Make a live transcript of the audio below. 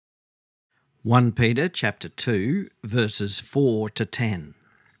1 Peter chapter 2, verses 4 to 10.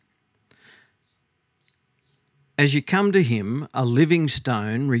 As you come to him, a living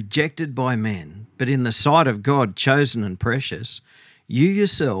stone rejected by men, but in the sight of God chosen and precious, you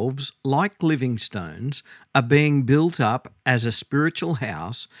yourselves, like living stones, are being built up as a spiritual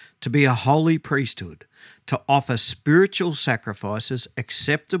house to be a holy priesthood, to offer spiritual sacrifices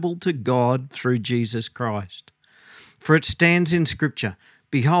acceptable to God through Jesus Christ. For it stands in Scripture,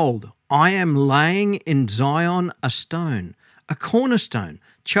 "Behold, I am laying in Zion a stone, a cornerstone,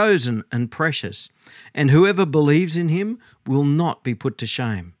 chosen and precious, and whoever believes in him will not be put to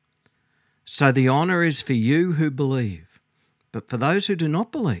shame." So the honour is for you who believe. But for those who do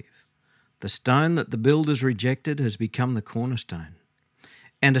not believe, the stone that the builders rejected has become the cornerstone,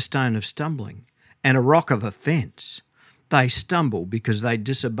 and a stone of stumbling, and a rock of offence. They stumble because they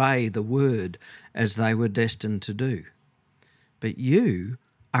disobey the word as they were destined to do. But you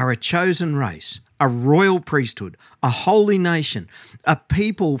are a chosen race, a royal priesthood, a holy nation, a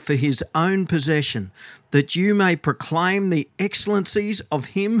people for his own possession, that you may proclaim the excellencies of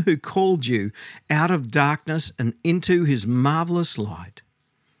him who called you out of darkness and into his marvellous light.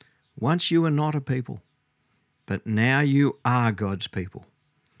 Once you were not a people, but now you are God's people.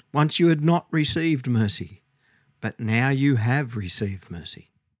 Once you had not received mercy, but now you have received mercy.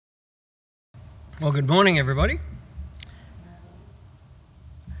 Well, good morning, everybody.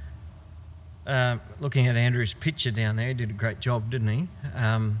 Looking at Andrew's picture down there, he did a great job, didn't he?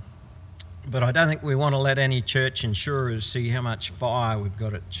 But I don't think we want to let any church insurers see how much fire we've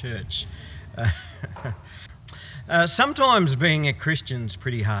got at church. Sometimes being a Christian's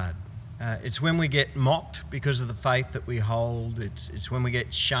pretty hard. It's when we get mocked because of the faith that we hold. It's when we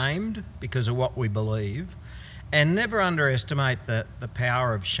get shamed because of what we believe. And never underestimate the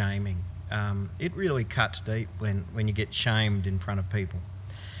power of shaming. It really cuts deep when you get shamed in front of people.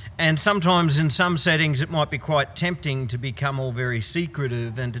 And sometimes in some settings it might be quite tempting to become all very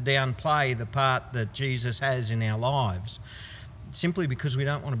secretive and to downplay the part that Jesus has in our lives, simply because we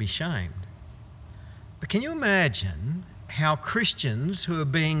don't want to be shamed. But can you imagine how Christians who are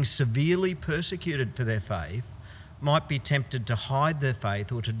being severely persecuted for their faith might be tempted to hide their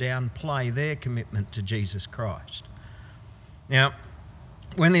faith or to downplay their commitment to Jesus Christ? Now,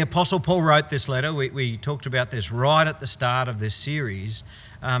 when the Apostle Paul wrote this letter, we talked about this right at the start of this series.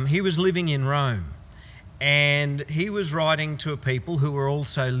 He was living in Rome, and he was writing to a people who were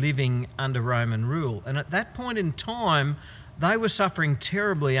also living under Roman rule. And at that point in time, they were suffering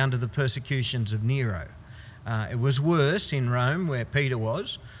terribly under the persecutions of Nero. It was worse in Rome, where Peter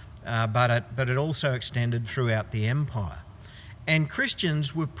was, but it also extended throughout the empire. And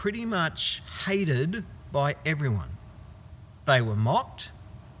Christians were pretty much hated by everyone. They were mocked,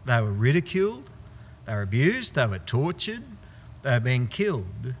 they were ridiculed, they were abused, they were tortured, they were being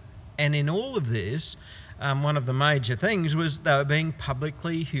killed. And in all of this, one of the major things was they were being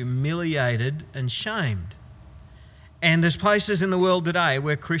publicly humiliated and shamed. And there's places in the world today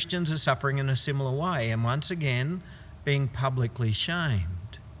where Christians are suffering in a similar way and once again being publicly shamed.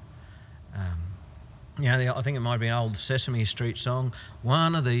 I think it might be an old Sesame Street song.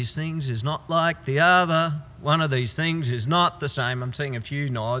 One of these things is not like the other. One of these things is not the same. I'm seeing a few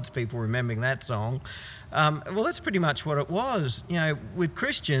nods, people remembering that song. Well, that's pretty much what it was. With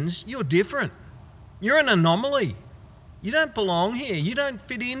Christians, you're different. You're an anomaly. You don't belong here. You don't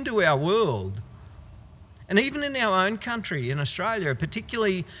fit into our world. And even in our own country, in Australia,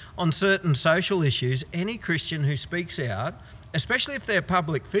 particularly on certain social issues, any Christian who speaks out, especially if they're a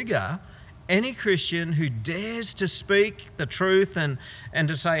public figure, any Christian who dares to speak the truth and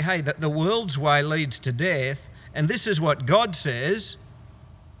to say, hey, the world's way leads to death, and this is what God says,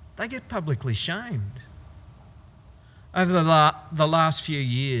 they get publicly shamed. Over the last few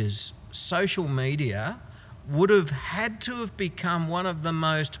years, social media would have had to have become one of the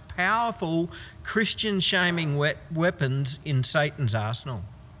most powerful Christian-shaming weapons in Satan's arsenal.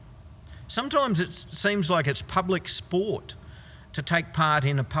 Sometimes it seems like it's public sport to take part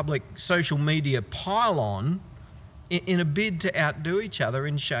in a public social media pile-on in a bid to outdo each other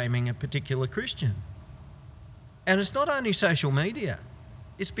in shaming a particular Christian. And it's not only social media.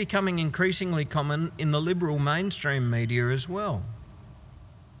 It's becoming increasingly common in the liberal mainstream media as well.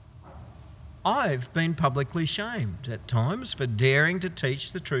 I've been publicly shamed at times for daring to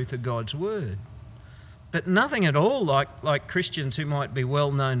teach the truth of God's word. But nothing at all like Christians who might be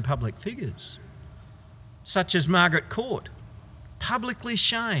well-known public figures, such as Margaret Court, publicly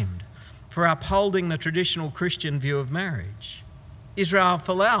shamed for upholding the traditional Christian view of marriage. Israel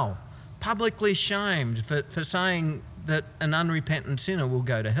Folau, publicly shamed for saying that an unrepentant sinner will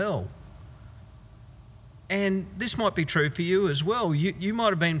go to hell. And this might be true for you as well. You might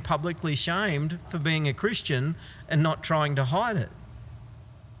have been publicly shamed for being a Christian and not trying to hide it.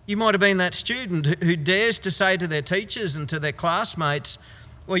 You might have been that student who dares to say to their teachers and to their classmates,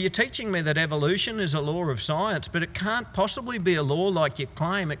 well, you're teaching me that evolution is a law of science, but it can't possibly be a law like you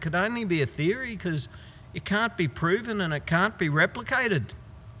claim. It could only be a theory because it can't be proven and it can't be replicated.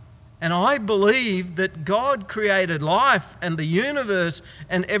 And I believe that God created life and the universe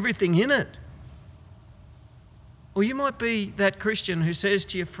and everything in it. Or you might be that Christian who says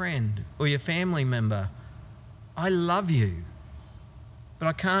to your friend or your family member, I love you, but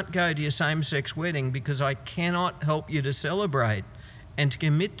I can't go to your same-sex wedding because I cannot help you to celebrate and to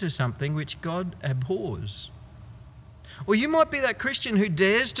commit to something which God abhors. Or you might be that Christian who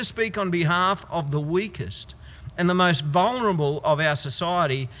dares to speak on behalf of the weakest and the most vulnerable of our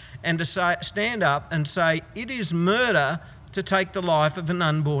society and to stand up and say, it is murder to take the life of an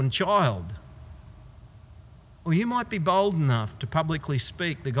unborn child. Or you might be bold enough to publicly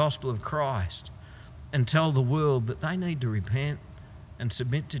speak the gospel of Christ and tell the world that they need to repent and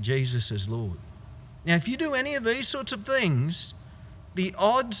submit to Jesus as Lord. Now, if you do any of these sorts of things, the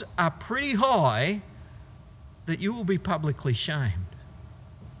odds are pretty high that you will be publicly shamed.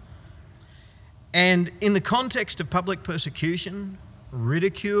 And in the context of public persecution,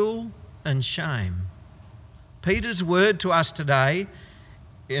 ridicule, and shame, Peter's word to us today,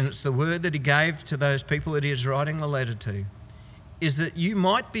 and it's the word that he gave to those people that he is writing the letter to, is that you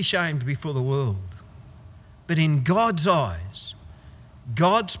might be shamed before the world, but in God's eyes,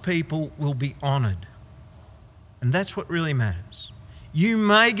 God's people will be honoured. And that's what really matters. You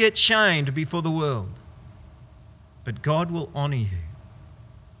may get shamed before the world, but God will honour you.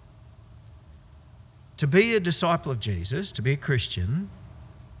 To be a disciple of Jesus, to be a Christian,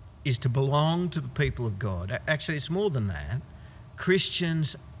 is to belong to the people of God. Actually, it's more than that.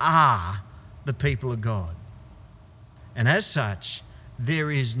 Christians are the people of God. And as such, there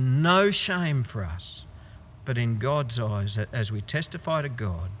is no shame for us, but in God's eyes, as we testify to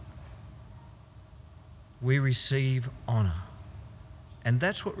God, we receive honour. And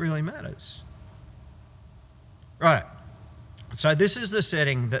that's what really matters. Right. So this is the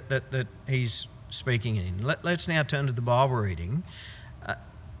setting that he's speaking in. Let's now turn to the Bible reading.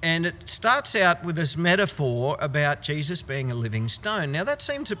 And it starts out with this metaphor about Jesus being a living stone. Now, that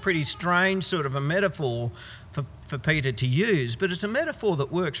seems a pretty strange sort of a metaphor for Peter to use, but it's a metaphor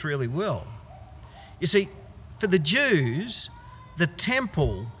that works really well. You see, for the Jews, the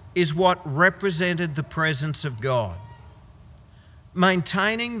temple is what represented the presence of God.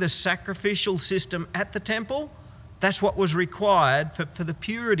 Maintaining the sacrificial system at the temple, that's what was required for the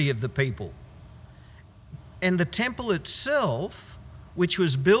purity of the people. And the temple itself, which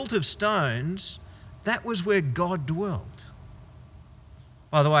was built of stones, that was where God dwelt.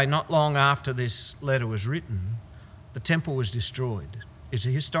 By the way, not long after this letter was written, the temple was destroyed. It's a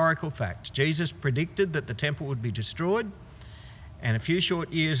historical fact. Jesus predicted that the temple would be destroyed, and a few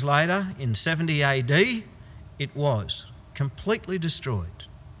short years later, in 70 AD, it was completely destroyed.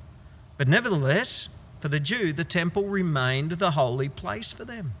 But nevertheless, for the Jew, the temple remained the holy place for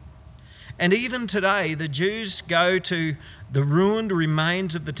them. And even today, the Jews go to the ruined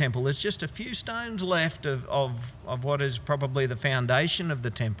remains of the temple. There's just a few stones left of what is probably the foundation of the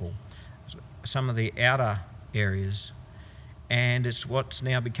temple, some of the outer areas. And it's what's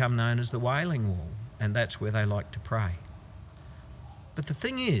now become known as the Wailing Wall, and that's where they like to pray. But the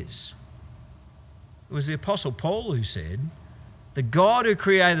thing is, it was the Apostle Paul who said, the God who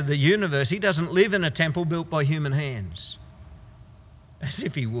created the universe, he doesn't live in a temple built by human hands. As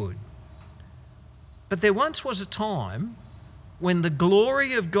if he would. But there once was a time when the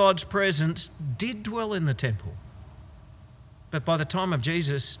glory of God's presence did dwell in the temple. But by the time of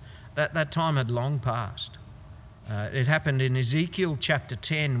Jesus, that time had long passed. It happened in Ezekiel chapter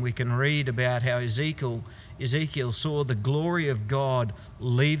 10. We can read about how Ezekiel saw the glory of God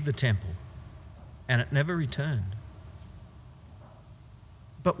leave the temple, and it never returned.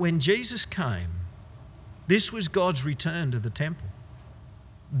 But when Jesus came, this was God's return to the temple.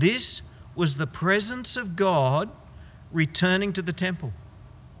 This was the presence of God returning to the temple.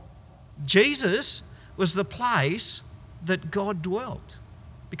 Jesus was the place that God dwelt,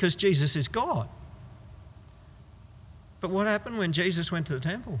 because Jesus is God. But what happened when Jesus went to the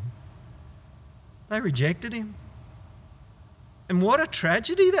temple? They rejected him. And what a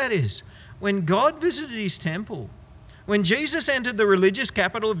tragedy that is. When God visited his temple, when Jesus entered the religious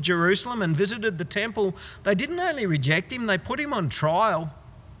capital of Jerusalem and visited the temple, they didn't only reject him, they put him on trial.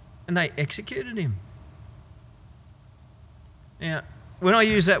 And they executed him. Now, when I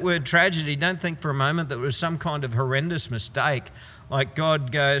use that word tragedy, don't think for a moment that it was some kind of horrendous mistake, like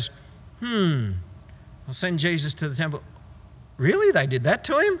God goes, I I'll send Jesus to the temple. Really? They did that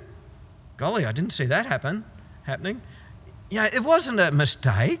to him? Golly, I didn't see that happening. It wasn't a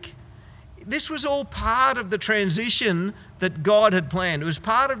mistake. This was all part of the transition that God had planned. It was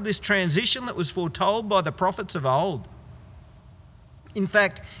part of this transition that was foretold by the prophets of old. In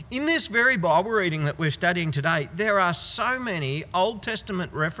fact, in this very Bible reading that we're studying today, there are so many Old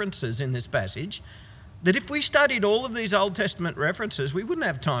Testament references in this passage that if we studied all of these Old Testament references, we wouldn't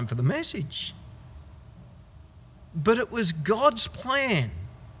have time for the message. But it was God's plan.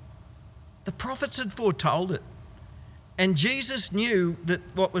 The prophets had foretold it. And Jesus knew that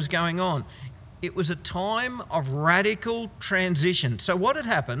what was going on. It was a time of radical transition. So what had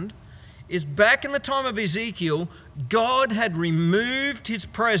happened is back in the time of Ezekiel, God had removed his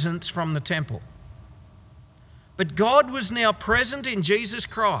presence from the temple. But God was now present in Jesus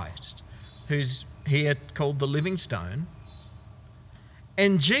Christ, who's here called the living stone.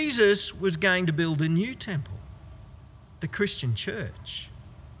 And Jesus was going to build a new temple, the Christian church.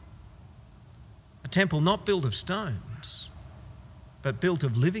 A temple not built of stones, but built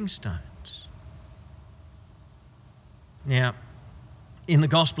of living stones. Now, in the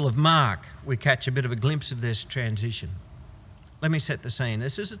Gospel of Mark, we catch a bit of a glimpse of this transition. Let me set the scene.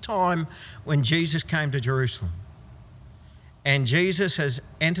 This is a time when Jesus came to Jerusalem, and Jesus has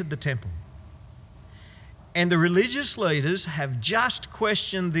entered the temple. And the religious leaders have just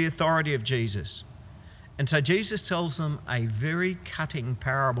questioned the authority of Jesus. And so Jesus tells them a very cutting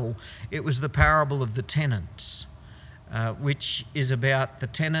parable. It was the parable of the tenants, which is about the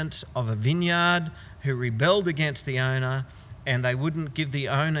tenants of a vineyard who rebelled against the owner, and they wouldn't give the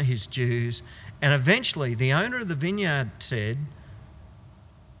owner his dues. And eventually the owner of the vineyard said,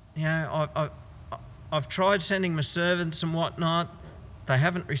 I've tried sending my servants and whatnot. They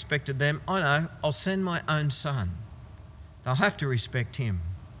haven't respected them. I know, I'll send my own son. They'll have to respect him.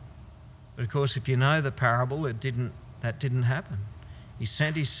 But of course, if you know the parable, that didn't happen. He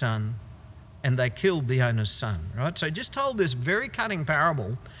sent his son, and they killed the owner's son, right? So he just told this very cutting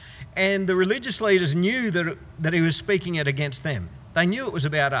parable, and the religious leaders knew that he was speaking it against them. They knew it was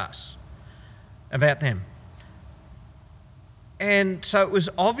about us, about them. And so it was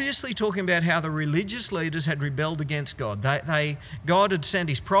obviously talking about how the religious leaders had rebelled against God. God had sent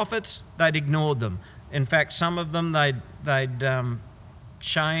his prophets, they'd ignored them. In fact, some of them they'd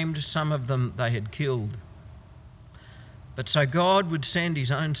shamed, some of them they had killed. But so God would send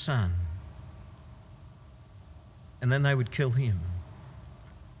his own son, and then they would kill him.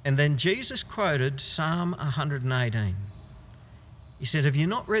 And then Jesus quoted Psalm 118. He said, have you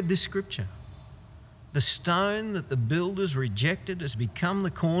not read this scripture? The stone that the builders rejected has become the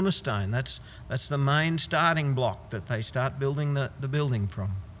cornerstone. That's the main starting block that they start building the building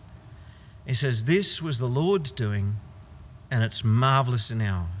from. He says, this was the Lord's doing, and it's marvellous in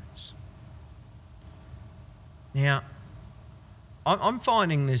our eyes. Now, I'm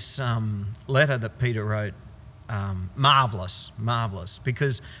finding this letter that Peter wrote marvellous,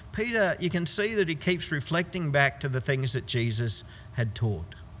 because Peter, you can see that he keeps reflecting back to the things that Jesus had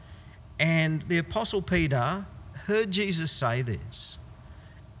taught. And the Apostle Peter heard Jesus say this.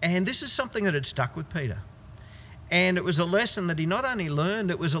 And this is something that had stuck with Peter. And it was a lesson that he not only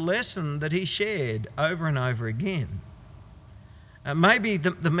learned, it was a lesson that he shared over and over again. Maybe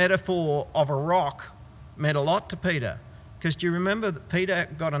the metaphor of a rock meant a lot to Peter. Because do you remember that Peter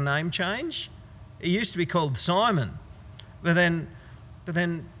got a name change? He used to be called Simon. But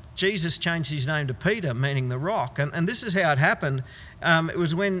then Jesus changed his name to Peter, meaning the rock. And this is how it happened. It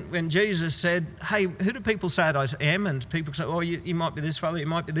was when Jesus said, hey, who do people say that I am? And people say, oh, you might be this fella, you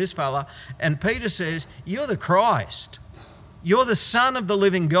might be this fella. And Peter says, you're the Christ. You're the Son of the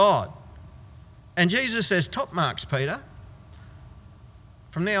living God. And Jesus says, top marks, Peter.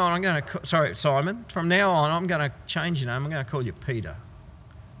 From now on, Simon. From now on, I'm going to change your name. I'm going to call you Peter,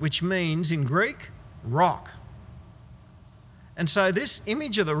 which means in Greek, rock. And so this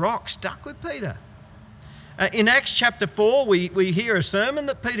image of the rock stuck with Peter. In Acts chapter 4, we hear a sermon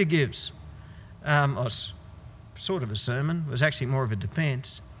that Peter gives. Sort of a sermon. It was actually more of a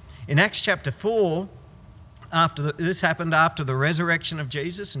defence. In Acts chapter 4, this happened after the resurrection of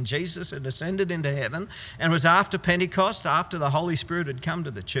Jesus, and Jesus had ascended into heaven, and was after Pentecost, after the Holy Spirit had come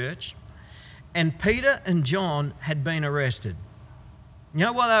to the church. And Peter and John had been arrested. You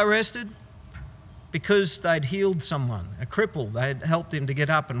know why they were arrested? Because they'd healed someone, a cripple. They'd helped him to get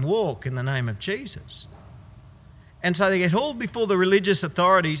up and walk in the name of Jesus. And so they get hauled before the religious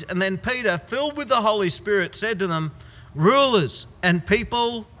authorities, and then Peter, filled with the Holy Spirit, said to them, rulers and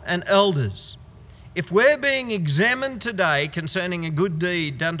people and elders, if we're being examined today concerning a good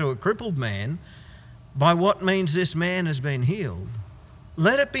deed done to a crippled man, by what means this man has been healed,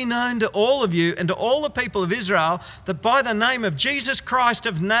 let it be known to all of you and to all the people of Israel that by the name of Jesus Christ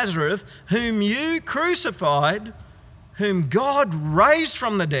of Nazareth, whom you crucified, whom God raised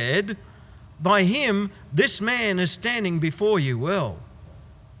from the dead, by him this man is standing before you well.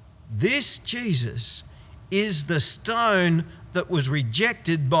 This Jesus is the stone that was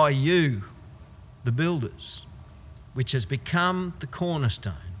rejected by you, the builders, which has become the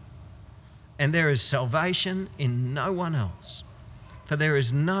cornerstone. And there is salvation in no one else. For there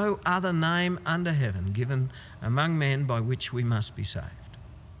is no other name under heaven given among men by which we must be saved.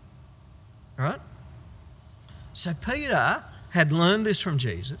 All right? So Peter had learned this from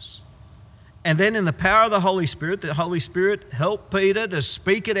Jesus. And then in the power of the Holy Spirit helped Peter to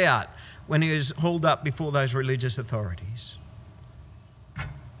speak it out when he was hauled up before those religious authorities.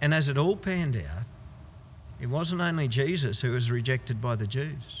 And as it all panned out, it wasn't only Jesus who was rejected by the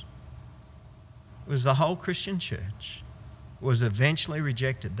Jews. It was the whole Christian church was eventually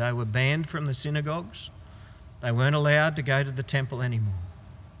rejected. They were banned from the synagogues. They weren't allowed to go to the temple anymore.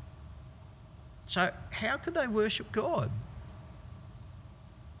 So how could they worship God?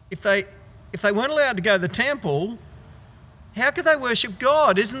 If they weren't allowed to go to the temple, how could they worship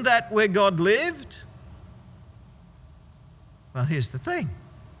God? Isn't that where God lived? Well, here's the thing.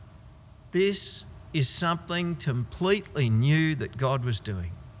 This is something completely new that God was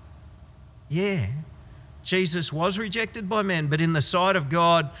doing. Yeah, Jesus was rejected by men, but in the sight of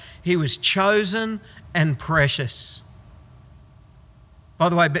God, he was chosen and precious. By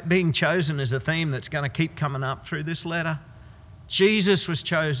the way, being chosen is a theme that's going to keep coming up through this letter. Jesus was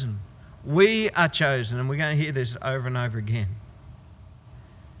chosen. We are chosen, and we're going to hear this over and over again.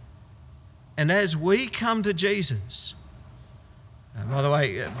 And as we come to Jesus, by the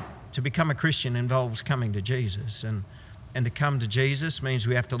way, to become a Christian involves coming to Jesus, and to come to Jesus means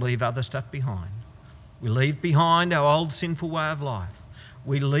we have to leave other stuff behind. We leave behind our old sinful way of life.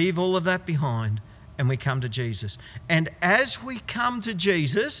 We leave all of that behind and we come to Jesus. And as we come to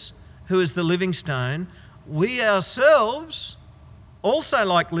Jesus, who is the living stone, we ourselves, also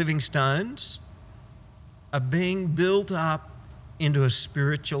like living stones, are being built up into a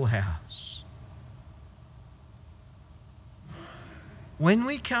spiritual house. When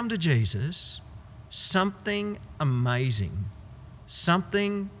we come to Jesus, something amazing,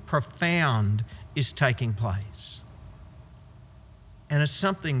 something profound is taking place. And it's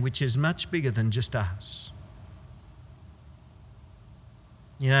something which is much bigger than just us.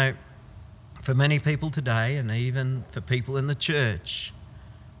 You know, for many people today, and even for people in the church,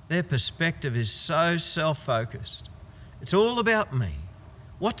 their perspective is so self-focused. It's all about me.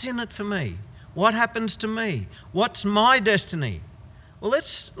 What's in it for me? What happens to me? What's my destiny? Well,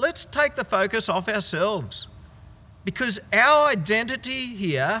 let's take the focus off ourselves. Because our identity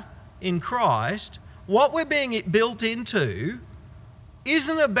here in Christ, what we're being built into,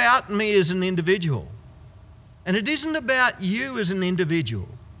 isn't about me as an individual. And it isn't about you as an individual.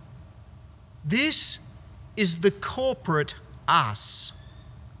 This is the corporate us.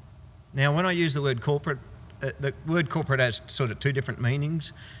 Now, when I use the word corporate has sort of two different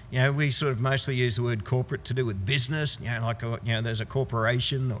meanings. You know, we sort of mostly use the word corporate to do with business. You know, like there's a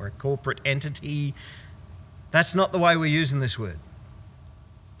corporation or a corporate entity. That's not the way we're using this word.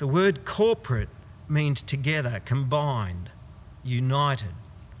 The word corporate means together, combined, united.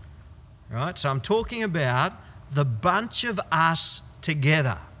 Right? So I'm talking about the bunch of us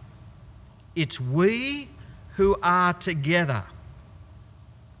together. It's we who are together.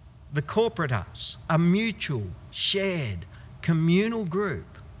 The corporate us, a mutual, shared, communal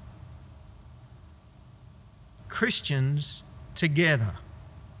group. Christians together.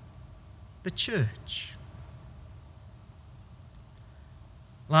 The church.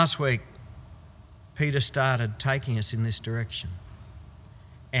 Last week, Peter started taking us in this direction.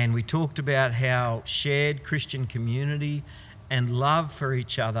 And we talked about how shared Christian community and love for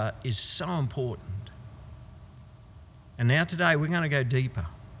each other is so important. And now today we're going to go deeper.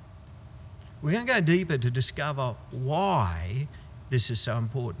 We're going to go deeper to discover why this is so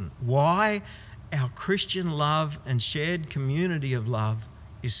important. Why our Christian love and shared community of love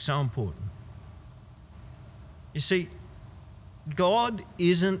is so important. You see, God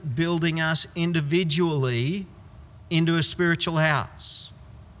isn't building us individually into a spiritual house.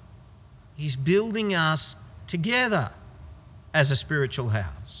 He's building us together as a spiritual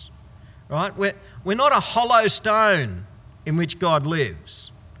house. Right? We're not a hollow stone in which God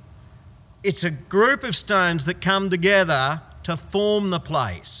lives. It's a group of stones that come together to form the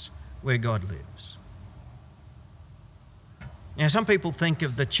place where God lives. Now, some people think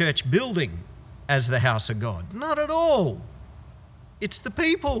of the church building as the house of God. Not at all. It's the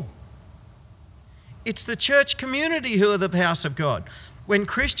people. It's the church community who are the house of God. When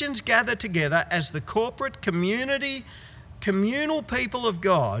Christians gather together as the corporate community, communal people of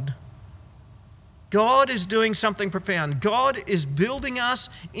God, God is doing something profound. God is building us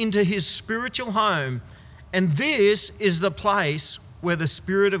into his spiritual home, and this is the place where the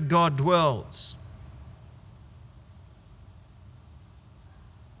Spirit of God dwells.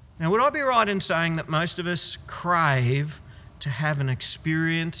 Now, would I be right in saying that most of us crave to have an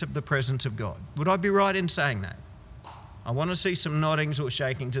experience of the presence of God? Would I be right in saying that? I want to see some noddings or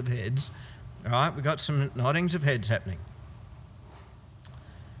shakings of heads. All right, we've got some noddings of heads happening.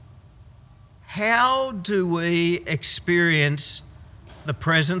 How do we experience the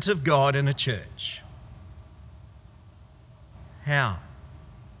presence of God in a church? How?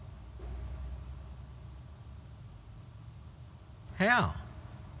 How?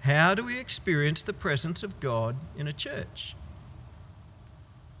 How do we experience the presence of God in a church?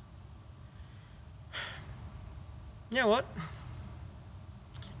 You know what?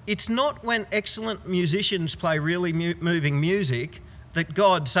 It's not when excellent musicians play really moving music that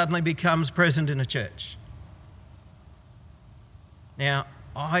God suddenly becomes present in a church. Now,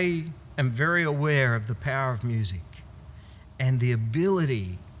 I am very aware of the power of music and the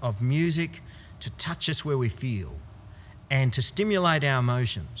ability of music to touch us where we feel and to stimulate our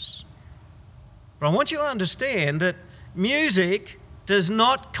emotions. But I want you to understand that music does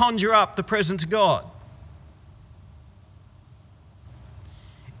not conjure up the presence of God.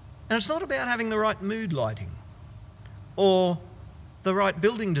 And it's not about having the right mood lighting or the right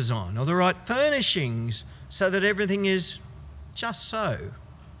building design or the right furnishings so that everything is just so.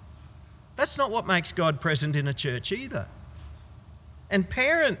 That's not what makes God present in a church either. And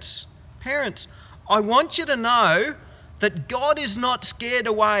parents, I want you to know that God is not scared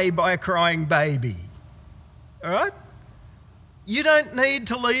away by a crying baby. All right? You don't need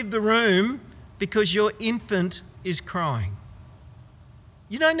to leave the room because your infant is crying.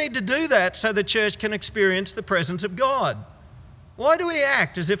 You don't need to do that so the church can experience the presence of God. Why do we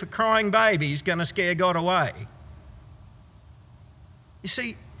act as if a crying baby is going to scare God away? You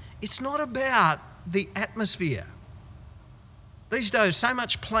see, it's not about the atmosphere. These days, so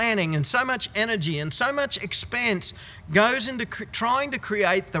much planning and so much energy and so much expense goes into trying to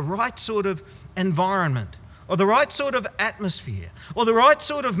create the right sort of environment or the right sort of atmosphere or the right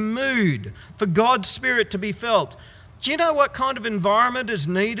sort of mood for God's Spirit to be felt. Do you know what kind of environment is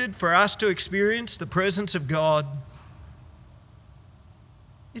needed for us to experience the presence of God?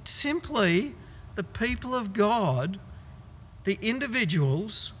 It's simply the people of God, the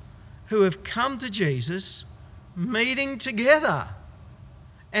individuals who have come to Jesus, meeting together,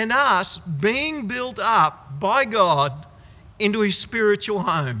 and us being built up by God into his spiritual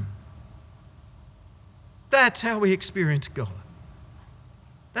home. That's how we experience God.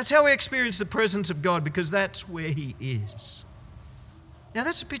 That's how we experience the presence of God, because that's where he is. Now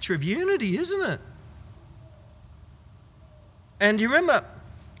that's a picture of unity, isn't it? And you remember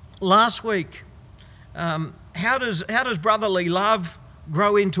last week, how does brotherly love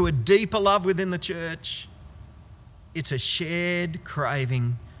grow into a deeper love within the church? It's a shared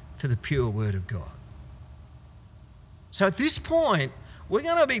craving for the pure Word of God. So at this point, we're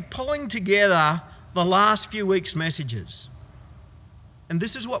going to be pulling together the last few weeks' messages. And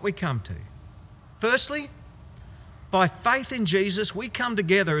this is what we come to. Firstly, by faith in Jesus, we come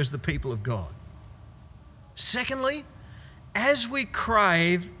together as the people of God. Secondly, as we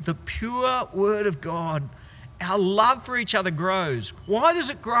crave the pure Word of God, our love for each other grows. Why does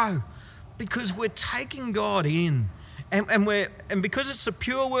it grow? Because we're taking God in. And because it's the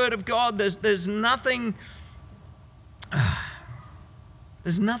pure Word of God, there's nothing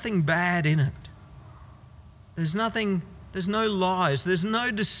bad in it. There's no lies, there's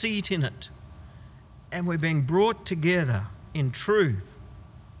no deceit in it. And we're being brought together in truth.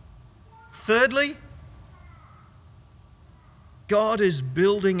 Thirdly, God is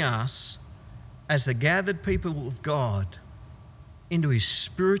building us as the gathered people of God into his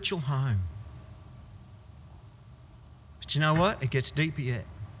spiritual home. But you know what? It gets deeper yet.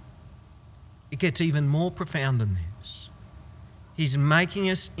 It gets even more profound than this. He's making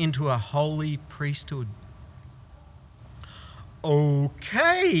us into a holy priesthood.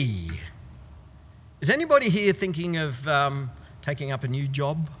 Okay. Is anybody here thinking of taking up a new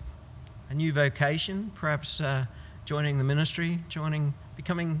job, a new vocation, perhaps joining the ministry,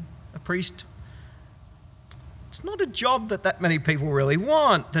 becoming a priest? It's not a job that many people really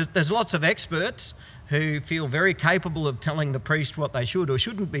want. There's lots of experts who feel very capable of telling the priest what they should or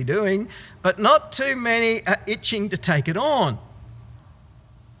shouldn't be doing, but not too many are itching to take it on.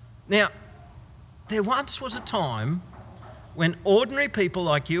 Now, there once was a time when ordinary people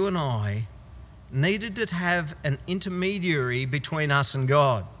like you and I needed to have an intermediary between us and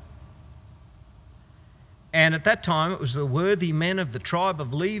God. And at that time, it was the worthy men of the tribe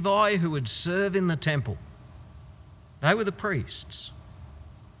of Levi who would serve in the temple. They were the priests.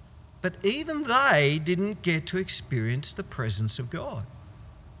 But even they didn't get to experience the presence of God.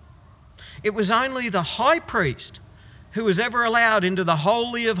 It was only the high priest who was ever allowed into the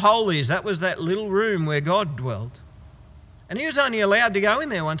Holy of Holies. That was that little room where God dwelt. And he was only allowed to go in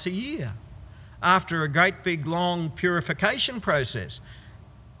there once a year after a great big long purification process.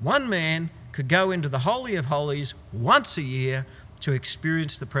 One man could go into the Holy of Holies once a year to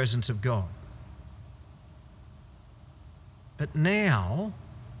experience the presence of God. But now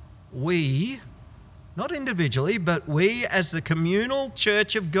we, not individually, but we as the communal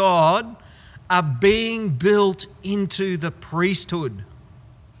church of God are being built into the priesthood.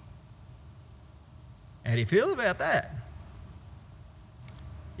 How do you feel about that?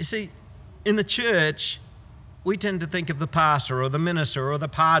 You see, in the church, we tend to think of the pastor or the minister or the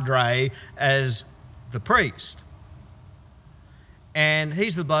padre as the priest. And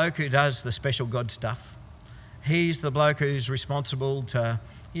he's the bloke who does the special God stuff. He's the bloke who's responsible to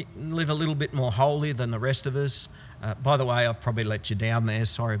live a little bit more holy than the rest of us. By the way, I've probably let you down there.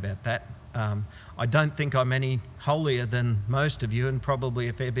 Sorry about that. I don't think I'm any holier than most of you, and probably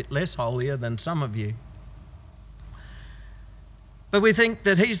a fair bit less holier than some of you. But we think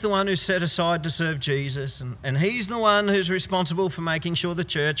that he's the one who's set aside to serve Jesus, and he's the one who's responsible for making sure the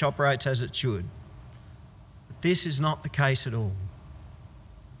church operates as it should. But this is not the case at all.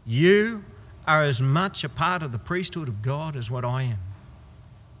 You are as much a part of the priesthood of God as what I am.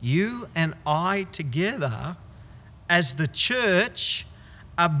 You and I together, as the church,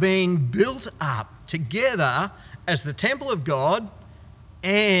 are being built up together as the temple of God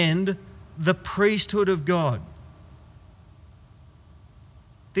and the priesthood of God.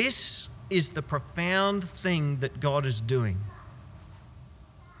 This is the profound thing that God is doing.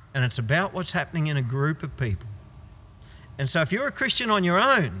 And it's about what's happening in a group of people. And so if you're a Christian on your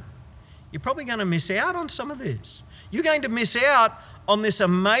own, you're probably going to miss out on some of this. You're going to miss out on this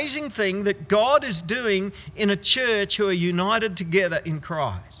amazing thing that God is doing in a church who are united together in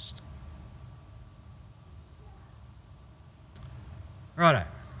Christ. Righto.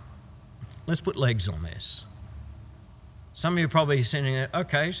 Let's put legs on this. Some of you are probably saying,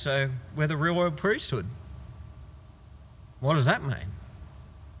 okay, so we're the royal priesthood. What does that mean?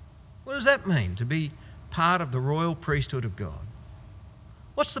 What does that mean, to be part of the royal priesthood of God?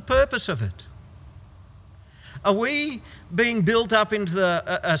 What's the purpose of it? Are we being built up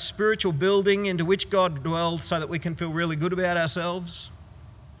into a spiritual building into which God dwells so that we can feel really good about ourselves?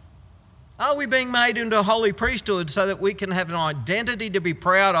 Are we being made into a holy priesthood so that we can have an identity to be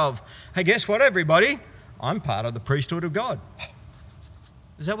proud of? Hey, guess what, everybody? I'm part of the priesthood of God.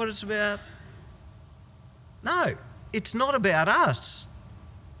 Is that what it's about? No, it's not about us.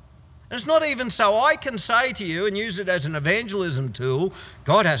 And it's not even so I can say to you and use it as an evangelism tool,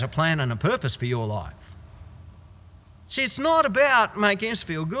 God has a plan and a purpose for your life. See, it's not about making us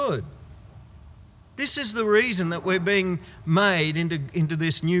feel good. This is the reason that we're being made into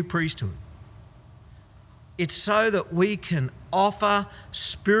this new priesthood. It's so that we can offer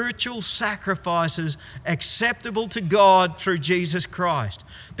spiritual sacrifices acceptable to God through Jesus Christ.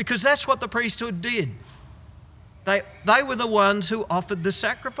 Because that's what the priesthood did. They were the ones who offered the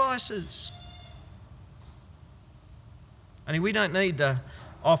sacrifices. And we don't need to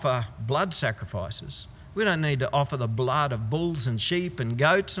offer blood sacrifices. We don't need to offer the blood of bulls and sheep and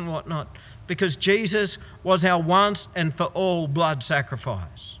goats and whatnot, because Jesus was our once and for all blood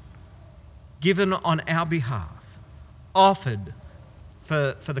sacrifice, given on our behalf, offered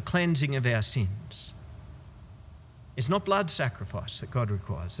for the cleansing of our sins. It's not blood sacrifice that God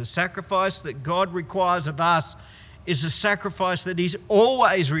requires. The sacrifice that God requires of us is a sacrifice that He's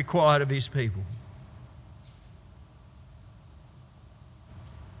always required of His people.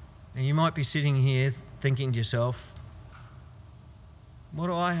 And you might be sitting here thinking to yourself, what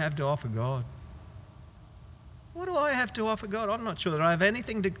do I have to offer God? What do I have to offer God? I'm not sure that I have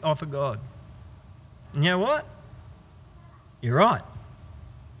anything to offer God. And you know what? You're right.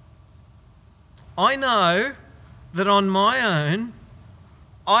 I know that on my own,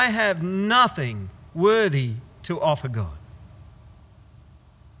 I have nothing worthy to offer God.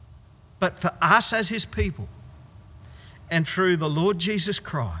 But for us as His people, and through the Lord Jesus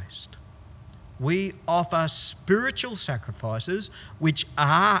Christ, we offer spiritual sacrifices which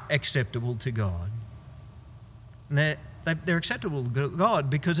are acceptable to God. And they're acceptable to God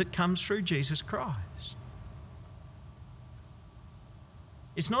because it comes through Jesus Christ.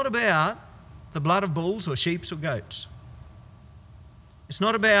 It's not about the blood of bulls or sheep or goats. It's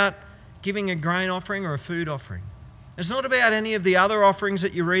not about giving a grain offering or a food offering. It's not about any of the other offerings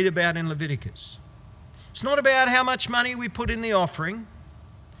that you read about in Leviticus. It's not about how much money we put in the offering.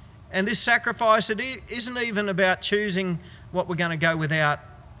 And this sacrifice, it isn't even about choosing what we're going to go without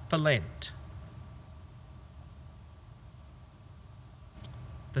for Lent.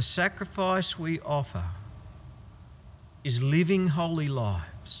 The sacrifice we offer is living holy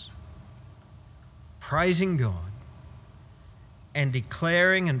lives, praising God, and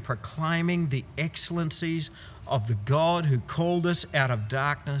declaring and proclaiming the excellencies of the God who called us out of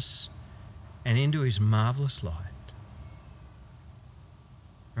darkness and into his marvellous light.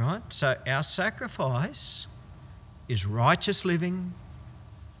 Right? So our sacrifice is righteous living,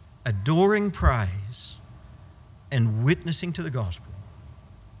 adoring praise, and witnessing to the gospel.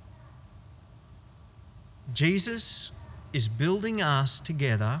 Jesus is building us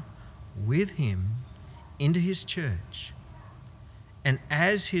together with him into his church. And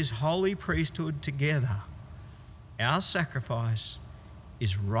as his holy priesthood together, our sacrifice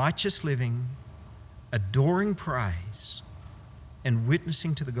is righteous living, adoring praise, and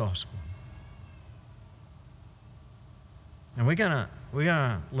witnessing to the gospel. And we're going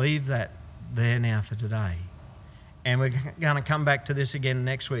to leave that there now for today. And we're going to come back to this again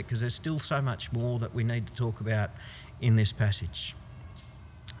next week because there's still so much more that we need to talk about in this passage.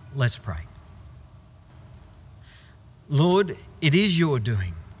 Let's pray. Lord, it is your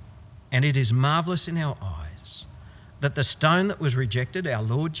doing, and it is marvellous in our eyes that the stone that was rejected, our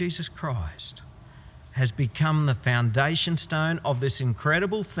Lord Jesus Christ, has become the foundation stone of this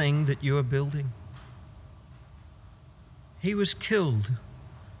incredible thing that you are building. He was killed,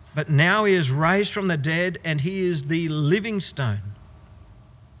 but now he is raised from the dead and he is the living stone.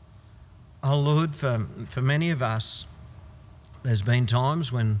 Oh Lord, for many of us, there's been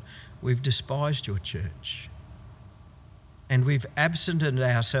times when we've despised your church and we've absented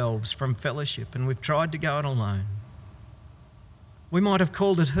ourselves from fellowship and we've tried to go it alone. We might have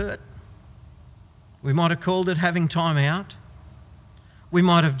called it hurt. We might have called it having time out. We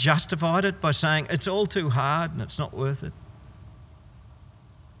might have justified it by saying it's all too hard and it's not worth it.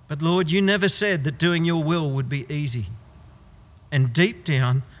 But Lord, you never said that doing your will would be easy. And deep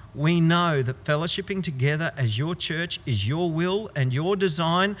down, we know that fellowshipping together as your church is your will and your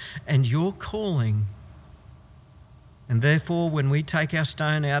design and your calling. And therefore, when we take our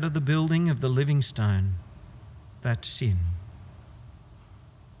stone out of the building of the living stone, that's sin.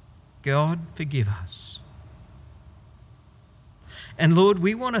 God, forgive us. And Lord,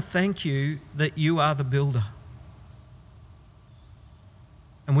 we want to thank you that you are the builder.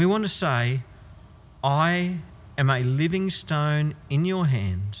 And we want to say, I am a living stone in your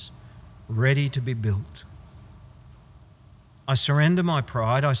hands, ready to be built. I surrender my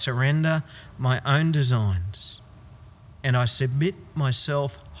pride, I surrender my own designs, and I submit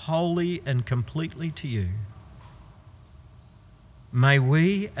myself wholly and completely to you. May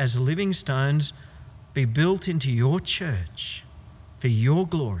we, as living stones, be built into your church for your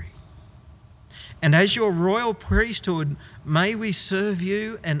glory. And as your royal priesthood, may we serve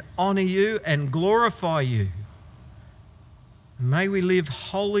you and honour you and glorify you. May we live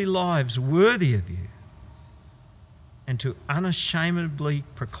holy lives worthy of you and to unashamedly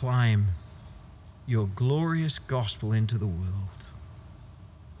proclaim your glorious gospel into the world.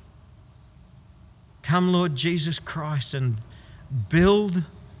 Come, Lord Jesus Christ, and build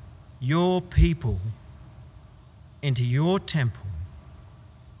your people into your temple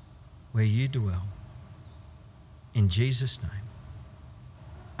where you dwell. In Jesus' name,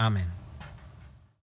 amen.